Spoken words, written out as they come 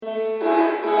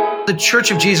The Church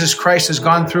of Jesus Christ has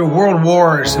gone through world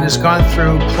wars and has gone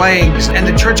through plagues, and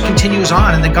the church continues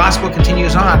on and the gospel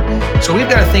continues on. So we've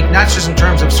got to think not just in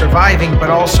terms of surviving,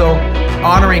 but also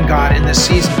honoring God in this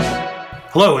season.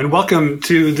 Hello, and welcome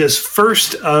to this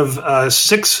first of a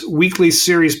 6 weekly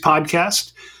series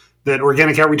podcast that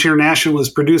Organic Outreach International is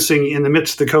producing in the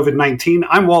midst of the COVID-19.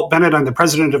 I'm Walt Bennett. I'm the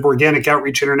president of Organic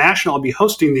Outreach International. I'll be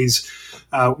hosting these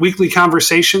weekly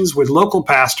conversations with local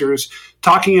pastors,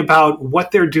 talking about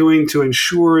what they're doing to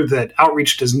ensure that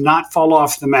outreach does not fall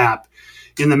off the map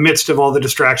in the midst of all the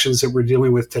distractions that we're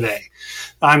dealing with today.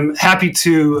 I'm happy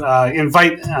to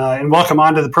invite and welcome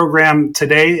onto the program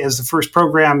today as the first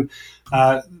program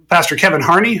Pastor Kevin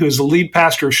Harney, who's the lead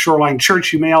pastor of Shoreline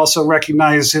Church. You may also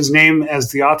recognize his name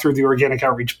as the author of the Organic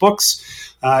Outreach books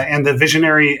and the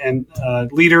visionary and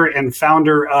leader and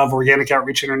founder of Organic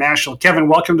Outreach International. Kevin,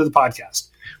 welcome to the podcast.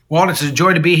 Walt, it's a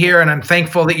joy to be here, and I'm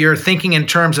thankful that you're thinking in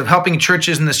terms of helping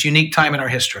churches in this unique time in our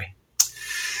history.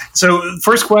 So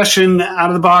first question out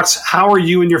of the box, how are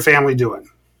you and your family doing?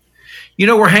 You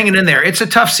know, we're hanging in there. It's a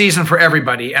tough season for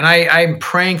everybody, and I'm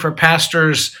praying for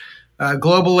pastors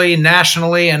globally,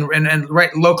 nationally, and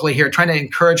right locally here, trying to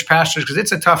encourage pastors because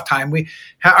it's a tough time.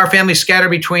 Our family's scattered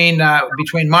between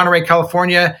Monterey,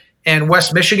 California, and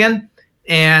West Michigan,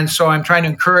 and so I'm trying to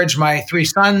encourage my 3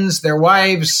 sons, their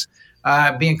wives,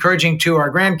 be encouraging to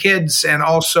our grandkids, and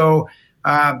also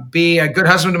be a good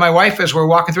husband to my wife as we're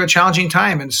walking through a challenging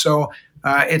time. And so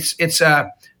it's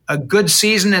a good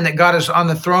season, and that God is on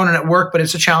the throne and at work, but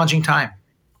it's a challenging time.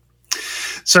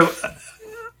 So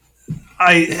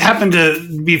I happen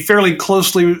to be fairly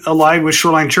closely allied with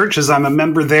Shoreline Church as I'm a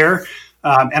member there.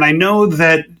 And I know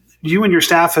that you and your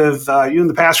staff you and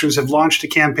the pastors have launched a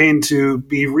campaign to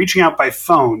be reaching out by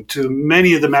phone to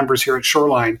many of the members here at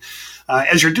Shoreline.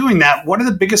 As you're doing that, what are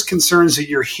the biggest concerns that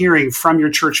you're hearing from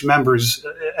your church members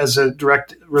as a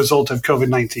direct result of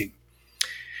COVID-19?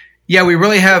 Yeah, we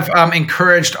really have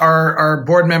encouraged our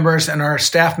board members and our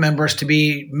staff members to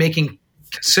be making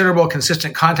considerable,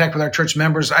 consistent contact with our church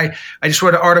members. I just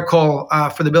wrote an article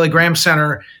for the Billy Graham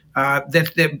Center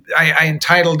that I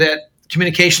entitled it,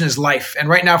 Communication is Life. And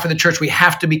right now for the church, we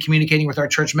have to be communicating with our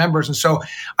church members. And so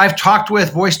I've talked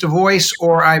with voice to voice,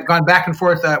 or I've gone back and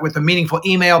forth with a meaningful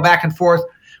email back and forth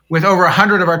with over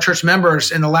 100 of our church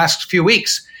members in the last few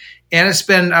weeks. And it's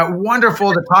been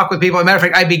wonderful to talk with people. As a matter of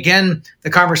fact, I begin the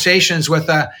conversations with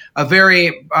a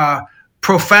very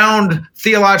profound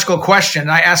theological question.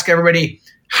 I ask everybody,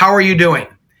 how are you doing?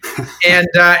 And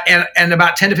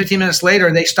about 10 to 15 minutes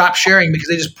later, they stop sharing because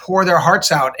they just pour their hearts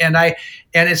out. And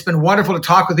it's been wonderful to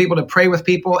talk with people, to pray with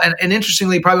people. And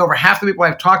interestingly, probably over half the people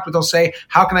I've talked with, they'll say,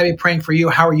 how can I be praying for you?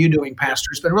 How are you doing, Pastor?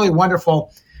 It's been really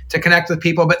wonderful to connect with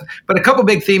people. But a couple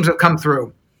big themes have come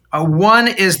through. One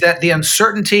is that the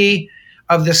uncertainty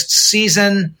of this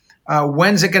season,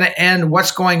 when's it going to end?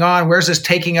 What's going on? Where's this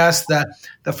taking us?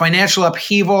 The financial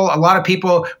upheaval. A lot of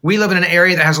people, we live in an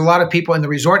area that has a lot of people in the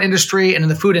resort industry and in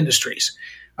the food industries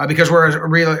because we're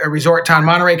a resort town.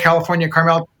 Monterey, California,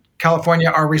 Carmel, California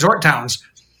are resort towns.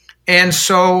 And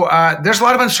so there's a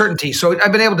lot of uncertainty. So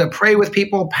I've been able to pray with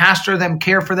people, pastor them,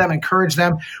 care for them, encourage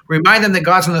them, remind them that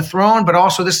God's on the throne, but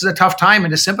also this is a tough time,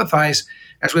 and to sympathize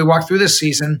as we walk through this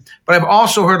season. But I've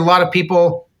also heard a lot of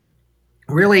people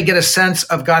really get a sense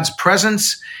of God's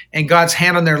presence and God's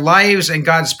hand on their lives and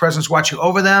God's presence watching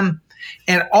over them.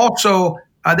 And also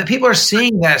that people are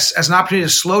seeing this as an opportunity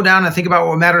to slow down and think about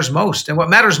what matters most. And what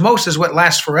matters most is what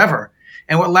lasts forever.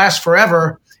 And what lasts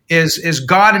forever is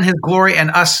God and his glory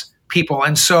and us people.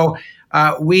 And so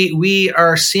we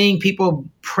are seeing people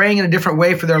praying in a different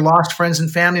way for their lost friends and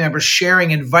family members,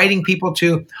 sharing, inviting people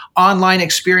to online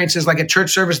experiences like a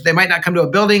church service. They might not come to a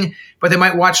building, but they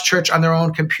might watch church on their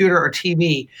own computer or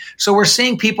TV. So we're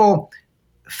seeing people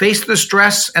face the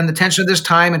stress and the tension of this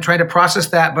time and trying to process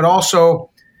that, but also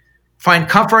find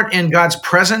comfort in God's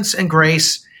presence and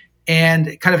grace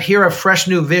and kind of hear a fresh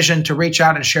new vision to reach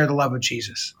out and share the love of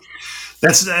Jesus.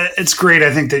 It's great.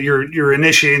 I think that you're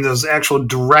initiating those actual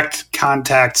direct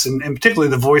contacts and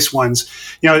particularly the voice ones.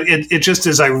 You know, it just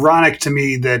is ironic to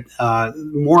me that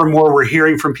more and more we're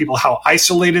hearing from people how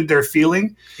isolated they're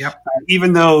feeling. Yep.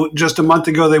 Even though just a month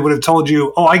ago they would have told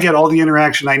you, oh, I get all the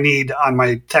interaction I need on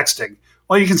my texting.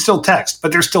 Well, you can still text,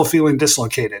 but they're still feeling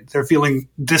dislocated. They're feeling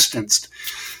distanced.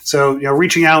 So, you know,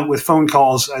 reaching out with phone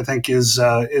calls, I think, is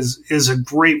a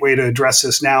great way to address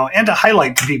this now and to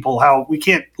highlight to people how we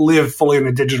can't live fully in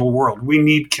a digital world. We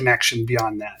need connection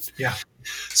beyond that. Yeah.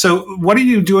 So what are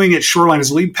you doing at Shoreline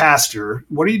as lead pastor?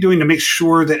 What are you doing to make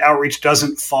sure that outreach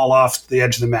doesn't fall off the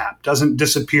edge of the map, doesn't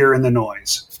disappear in the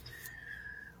noise?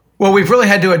 Well, we've really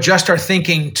had to adjust our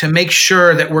thinking to make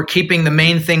sure that we're keeping the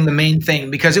main thing,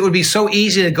 because it would be so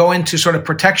easy to go into sort of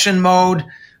protection mode,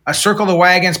 circle the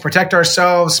wagons, protect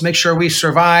ourselves, make sure we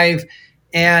survive.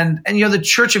 And the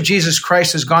Church of Jesus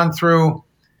Christ has gone through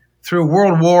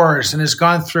world wars and has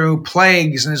gone through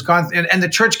plagues and and the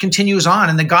church continues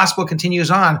on and the gospel continues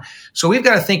on. So we've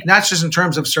got to think not just in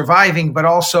terms of surviving, but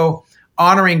also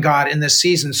honoring God in this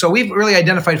season. So we've really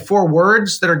identified 4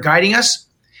 words that are guiding us.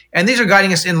 And these are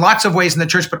guiding us in lots of ways in the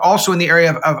church, but also in the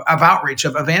area of outreach,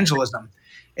 of evangelism.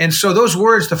 And so those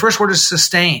words, the first word is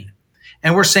sustain.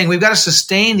 And we're saying we've got to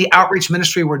sustain the outreach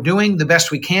ministry we're doing the best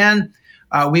we can.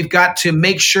 We've got to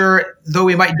make sure, though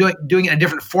we might doing it in a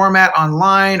different format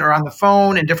online or on the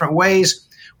phone in different ways,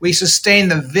 we sustain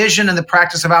the vision and the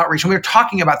practice of outreach. And we were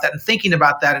talking about that and thinking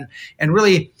about that and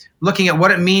really looking at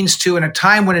what it means to, in a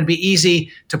time when it'd be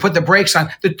easy to put the brakes on.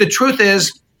 The truth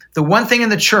is, the one thing in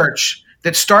the church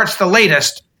that starts the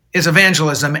latest is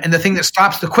evangelism, and the thing that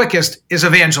stops the quickest is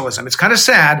evangelism. It's kind of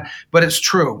sad, but it's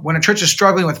true. When a church is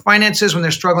struggling with finances, when they're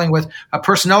struggling with a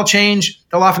personnel change,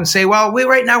 they'll often say, well,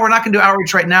 we're not going to do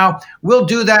outreach right now. We'll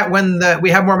do that when we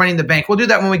have more money in the bank. We'll do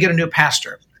that when we get a new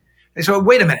pastor. They say,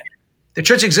 wait a minute. The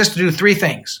church exists to do 3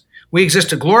 things. We exist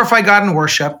to glorify God in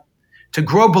worship, to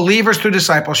grow believers through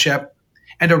discipleship,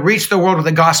 and to reach the world with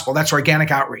the gospel. That's organic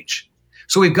outreach.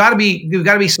 So we've got to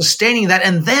be sustaining that.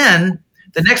 And then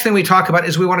the next thing we talk about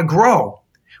is we want to grow.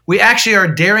 We actually are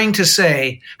daring to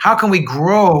say, how can we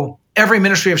grow every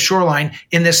ministry of Shoreline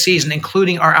in this season,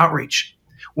 including our outreach?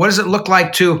 What does it look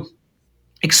like to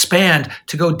expand,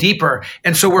 to go deeper?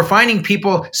 And so we're finding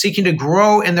people seeking to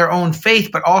grow in their own faith,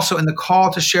 but also in the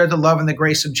call to share the love and the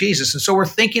grace of Jesus. And so we're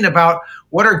thinking about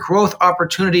what are growth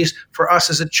opportunities for us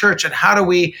as a church, and how do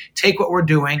we take what we're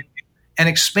doing and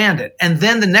expand it? And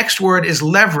then the next word is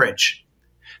leverage.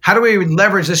 How do we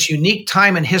leverage this unique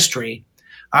time in history?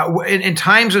 In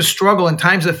times of struggle, in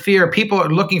times of fear, people are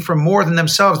looking for more than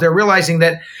themselves. They're realizing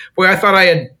that, boy, I thought I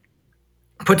had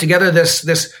put together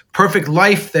this perfect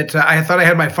life, that I thought I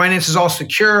had my finances all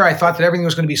secure. I thought that everything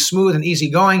was going to be smooth and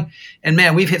easygoing. And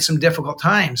man, we've hit some difficult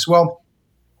times. Well,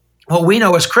 what we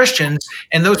know as Christians,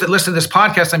 and those that listen to this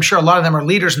podcast, I'm sure a lot of them are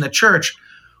leaders in the church,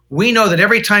 we know that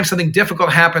every time something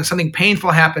difficult happens, something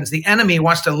painful happens, the enemy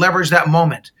wants to leverage that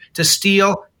moment to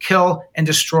steal, kill, and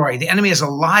destroy. The enemy is a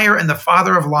liar and the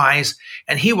father of lies,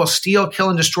 and he will steal, kill,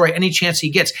 and destroy any chance he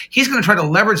gets. He's going to try to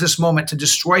leverage this moment to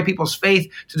destroy people's faith,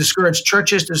 to discourage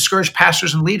churches, to discourage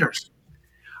pastors and leaders.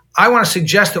 I want to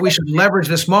suggest that we should leverage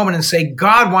this moment and say,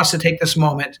 God wants to take this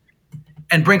moment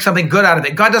and bring something good out of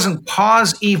it. God doesn't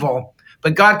pause evil,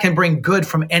 but God can bring good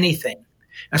from anything.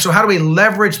 And so how do we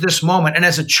leverage this moment? And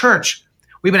as a church,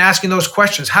 we've been asking those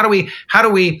questions. How do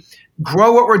we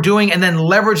grow what we're doing and then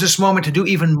leverage this moment to do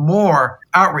even more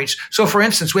outreach? So for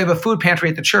instance, we have a food pantry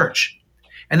at the church,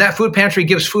 and that food pantry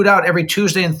gives food out every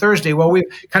Tuesday and Thursday. Well, we've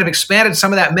kind of expanded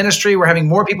some of that ministry. We're having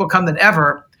more people come than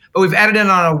ever, but we've added in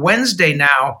on a Wednesday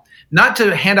now, not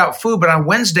to hand out food, but on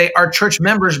Wednesday, our church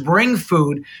members bring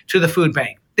food to the food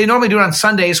bank. They normally do it on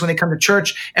Sundays when they come to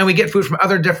church, and we get food from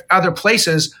other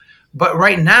places. But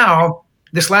right now,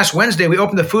 this last Wednesday, we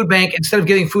opened the food bank. Instead of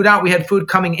getting food out, we had food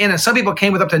coming in. And some people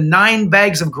came with up to 9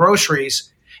 bags of groceries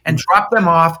and dropped them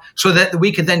off so that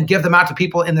we could then give them out to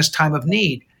people in this time of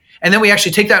need. And then we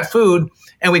actually take that food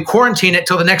and we quarantine it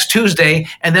till the next Tuesday.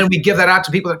 And then we give that out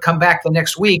to people that come back the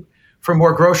next week for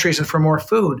more groceries and for more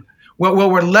food. Well,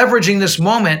 we're leveraging this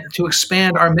moment to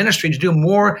expand our ministry, to do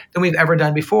more than we've ever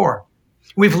done before.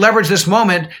 We've leveraged this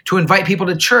moment to invite people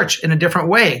to church in a different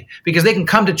way, because they can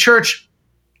come to church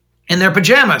in their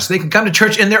pajamas. They can come to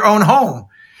church in their own home.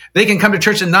 They can come to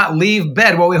church and not leave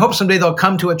bed. Well, we hope someday they'll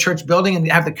come to a church building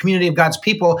and have the community of God's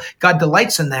people. God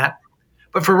delights in that.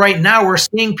 But for right now, we're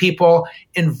seeing people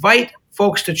invite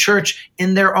folks to church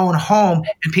in their own home,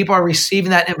 and people are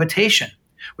receiving that invitation.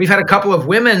 We've had a couple of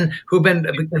women who've been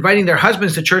inviting their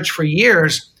husbands to church for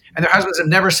years, and their husbands have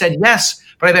never said yes.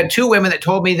 But I've had 2 women that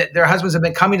told me that their husbands have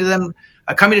been coming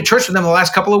to church with them the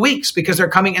last couple of weeks because they're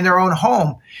coming in their own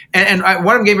home. And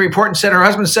one of them gave me a report and said her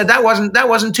husband said that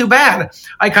wasn't too bad.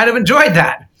 I kind of enjoyed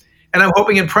that. And I'm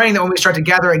hoping and praying that when we start to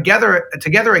gather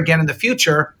together again in the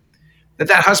future,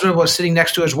 that husband was sitting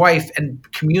next to his wife and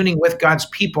communing with God's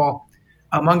people,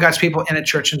 among God's people in a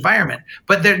church environment.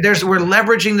 But we're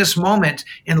leveraging this moment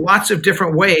in lots of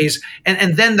different ways.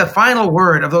 And then the final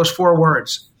word of those 4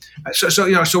 words. So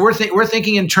we're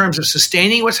thinking in terms of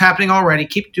sustaining what's happening already,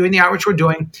 keep doing the outreach we're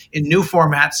doing in new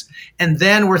formats, and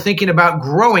then we're thinking about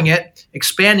growing it,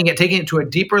 expanding it, taking it to a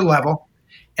deeper level.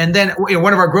 And then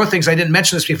one of our growth things, I didn't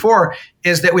mention this before,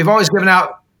 is that we've always given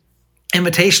out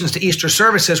invitations to Easter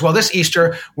services. Well, this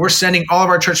Easter, we're sending all of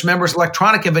our church members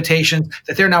electronic invitations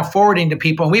that they're now forwarding to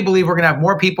people. And we believe we're going to have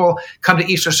more people come to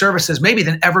Easter services maybe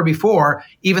than ever before,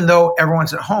 even though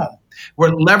everyone's at home.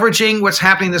 We're leveraging what's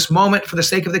happening this moment for the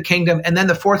sake of the kingdom. And then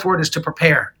the fourth word is to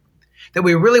prepare. That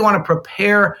we really want to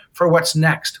prepare for what's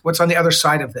next, what's on the other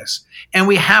side of this. And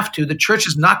we have to. The church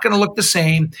is not going to look the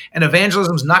same, and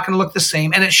evangelism is not going to look the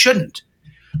same, and it shouldn't,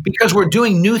 because we're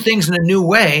doing new things in a new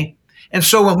way. And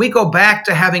so when we go back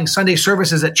to having Sunday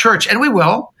services at church, and we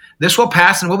will, this will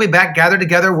pass, and we'll be back gathered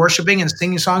together, worshiping and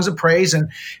singing songs of praise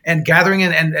and gathering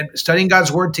and studying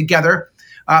God's word together.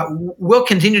 We'll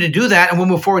continue to do that, and we'll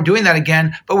move forward doing that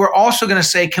again. But we're also going to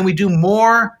say, can we do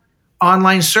more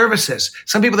online services?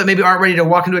 Some people that maybe aren't ready to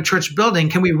walk into a church building,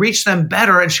 can we reach them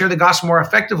better and share the gospel more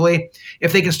effectively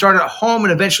if they can start at home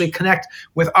and eventually connect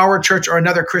with our church or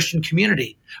another Christian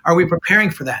community? Are we preparing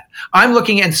for that? I'm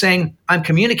looking and saying, I'm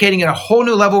communicating at a whole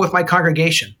new level with my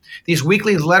congregation. These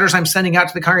weekly letters I'm sending out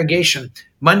to the congregation,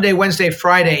 Monday, Wednesday,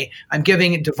 Friday, I'm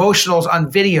giving devotionals on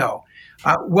video.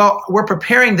 Well, we're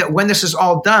preparing that when this is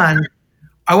all done,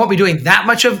 I won't be doing that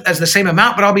much as the same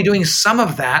amount, but I'll be doing some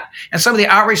of that. And some of the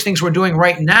outreach things we're doing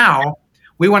right now,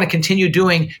 we want to continue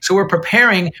doing. So we're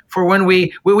preparing for when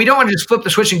we don't want to just flip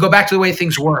the switch and go back to the way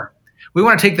things were. We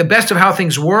want to take the best of how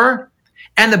things were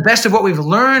and the best of what we've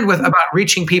learned about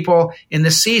reaching people in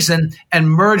this season and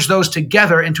merge those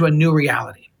together into a new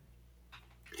reality.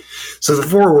 So the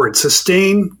four words: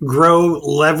 sustain, grow,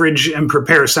 leverage, and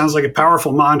prepare sounds like a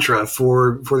powerful mantra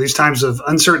for these times of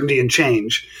uncertainty and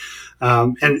change.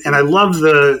 And I love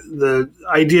the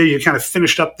idea you kind of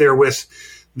finished up there with,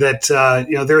 that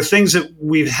there are things that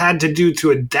we've had to do to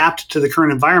adapt to the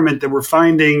current environment that we're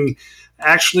finding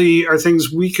actually are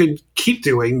things we could keep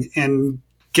doing and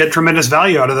get tremendous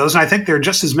value out of those. And I think there are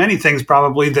just as many things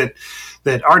probably that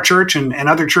our church and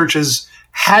other churches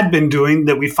had been doing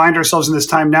that we find ourselves in this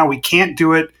time now. We can't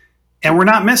do it, and we're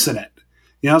not missing it.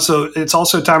 So it's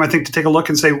also time, I think, to take a look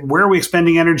and say, where are we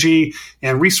expending energy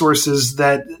and resources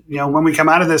that, when we come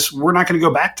out of this, we're not going to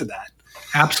go back to that.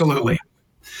 Absolutely.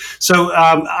 So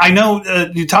I know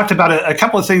you talked about a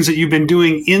couple of things that you've been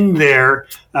doing in there,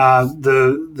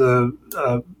 the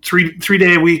 3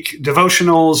 day a week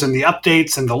devotionals and the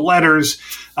updates and the letters.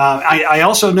 I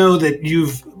also know that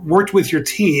you've worked with your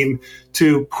team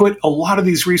to put a lot of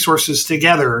these resources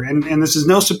together. And this is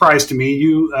no surprise to me.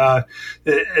 You,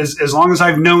 as long as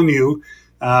I've known you,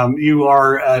 you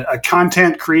are a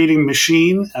content creating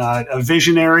machine, a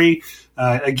visionary,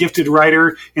 a gifted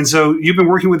writer. And so you've been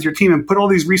working with your team and put all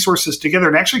these resources together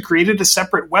and actually created a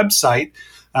separate website.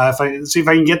 See if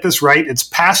I can get this right. It's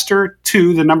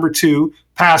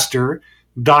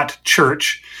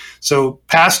pastor2pastor.church. So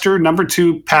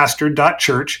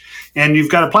pastor2pastor.church. And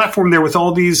you've got a platform there with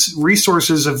all these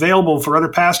resources available for other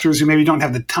pastors who maybe don't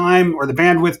have the time or the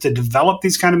bandwidth to develop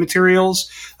these kind of materials.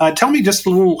 Tell me just a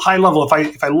little high level.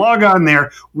 If I log on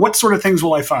there, what sort of things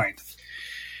will I find?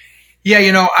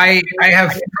 Yeah, I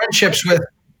have friendships with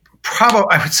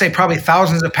probably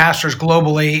thousands of pastors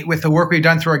globally with the work we've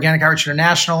done through Organic Outreach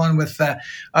International and with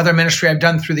other ministry I've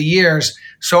done through the years.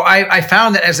 So I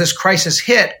found that as this crisis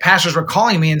hit, pastors were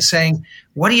calling me and saying,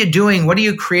 what are you doing? What are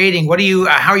you creating?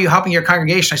 How are you helping your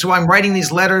congregation? I said, well, I'm writing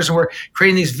these letters and we're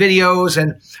creating these videos.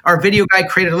 And our video guy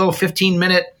created a little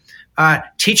 15-minute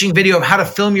teaching video of how to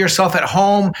film yourself at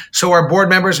home, so our board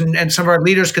members and some of our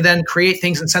leaders could then create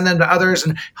things and send them to others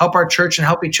and help our church and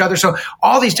help each other. So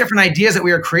all these different ideas that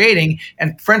we are creating,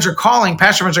 and pastor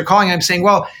friends are calling, I'm saying,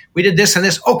 well, we did this and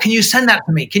this. Oh, can you send that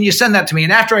to me? Can you send that to me?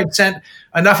 And after I'd sent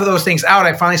enough of those things out,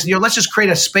 I finally said, let's just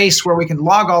create a space where we can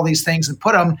log all these things and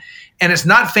put them. And it's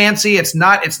not fancy. It's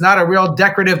not a real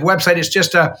decorative website.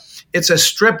 It's a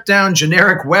stripped down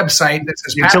generic website that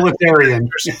says utilitarian.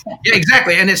 Yeah,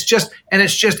 exactly. And it's just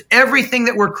everything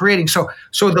that we're creating. So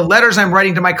the letters I'm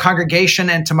writing to my congregation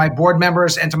and to my board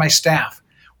members and to my staff,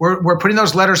 we're putting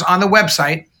those letters on the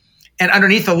website. And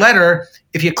underneath the letter,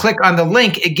 if you click on the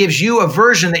link, it gives you a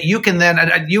version that you can then,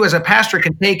 you as a pastor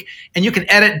can take and you can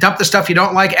edit, dump the stuff you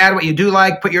don't like, add what you do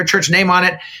like, put your church name on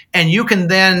it. And you can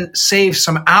then save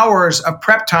some hours of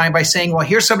prep time by saying, well,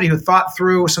 here's somebody who thought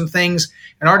through some things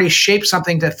and already shaped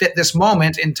something to fit this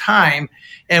moment in time.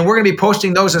 And we're going to be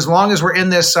posting those as long as we're in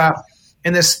this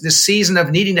season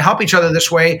of needing to help each other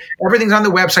this way. Everything's on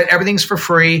the website. Everything's for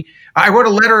free. I wrote a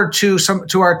letter to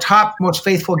our top most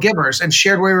faithful givers and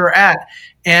shared where we were at.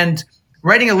 And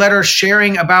writing a letter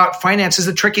sharing about finance is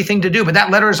a tricky thing to do, but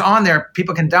that letter is on there.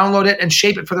 People can download it and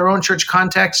shape it for their own church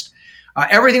context.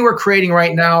 Everything we're creating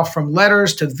right now, from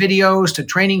letters to videos to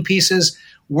training pieces,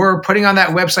 we're putting on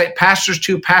that website,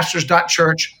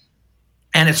 pastors2pastors.church.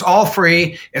 And it's all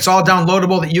free. It's all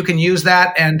downloadable that you can use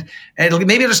that. And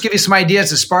maybe it'll just give you some ideas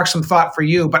to spark some thought for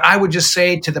you. But I would just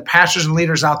say to the pastors and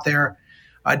leaders out there,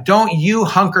 don't you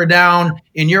hunker down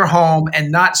in your home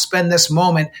and not spend this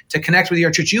moment to connect with your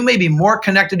church. You may be more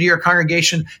connected to your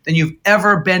congregation than you've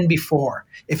ever been before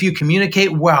if you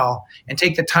communicate well and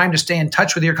take the time to stay in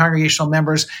touch with your congregational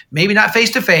members, maybe not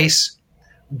face to face,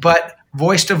 but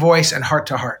voice to voice and heart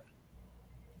to heart.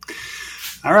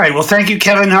 All right. Well, thank you,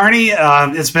 Kevin Harney.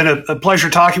 It's been a pleasure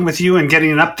talking with you and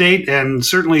getting an update, and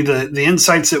certainly the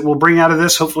insights that we'll bring out of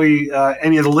this. Hopefully,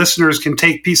 any of the listeners can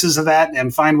take pieces of that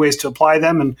and find ways to apply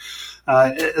them, and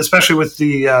especially with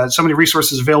the so many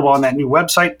resources available on that new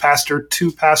website,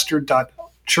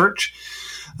 pastor2pastor.church.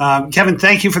 Kevin,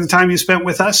 thank you for the time you spent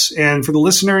with us. And for the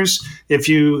listeners, if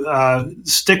you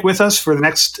stick with us for the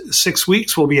next 6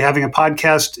 weeks, we'll be having a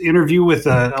podcast interview with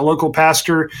a local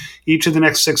pastor each of the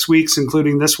next 6 weeks,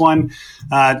 including this one,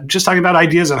 just talking about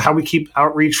ideas of how we keep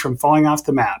outreach from falling off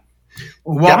the map.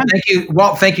 Walt, thank you.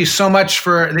 Walt, thank you so much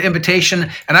for the invitation.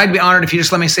 And I'd be honored if you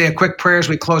just let me say a quick prayer as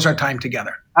we close our time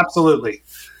together. Absolutely.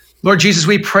 Lord Jesus,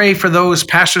 we pray for those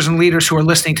pastors and leaders who are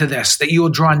listening to this, that you will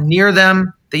draw near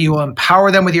them, that you will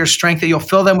empower them with your strength, that you'll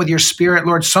fill them with your spirit.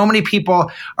 Lord, so many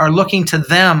people are looking to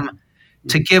them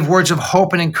to give words of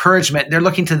hope and encouragement. They're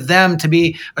looking to them to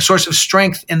be a source of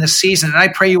strength in this season. And I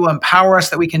pray you will empower us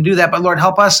that we can do that. But Lord,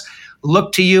 help us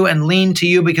look to you and lean to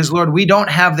you, because Lord, we don't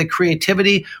have the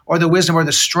creativity or the wisdom or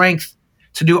the strength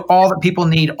to do all that people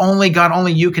need. Only God,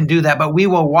 only you can do that. But we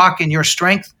will walk in your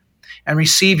strength and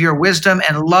receive your wisdom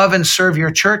and love and serve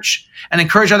your church and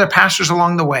encourage other pastors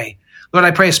along the way. Lord,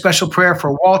 I pray a special prayer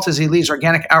for Walt as he leads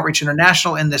Organic Outreach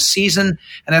International in this season,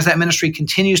 and as that ministry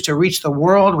continues to reach the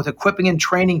world with equipping and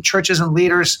training churches and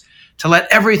leaders to let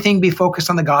everything be focused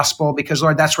on the gospel, because,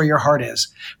 Lord, that's where your heart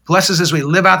is. Bless us as we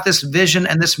live out this vision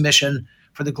and this mission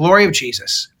for the glory of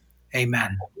Jesus.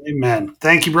 Amen. Amen.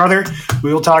 Thank you, brother.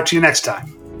 We will talk to you next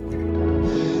time.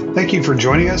 Thank you for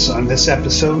joining us on this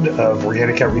episode of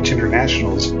Organic Outreach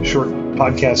International's short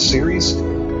podcast series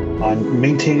on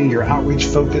maintaining your outreach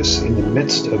focus in the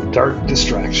midst of dark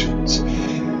distractions.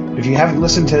 If you haven't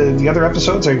listened to the other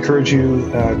episodes, I encourage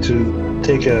you to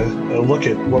take a look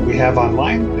at what we have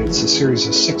online. It's a series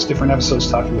of 6 different episodes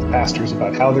talking with pastors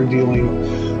about how they're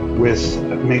dealing with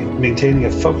maintaining a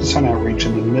focus on outreach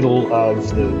in the middle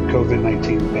of the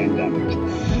COVID-19 pandemic.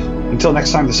 Until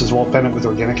next time, this is Walt Bennett with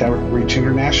Organic Outreach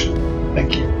International.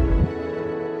 Thank you.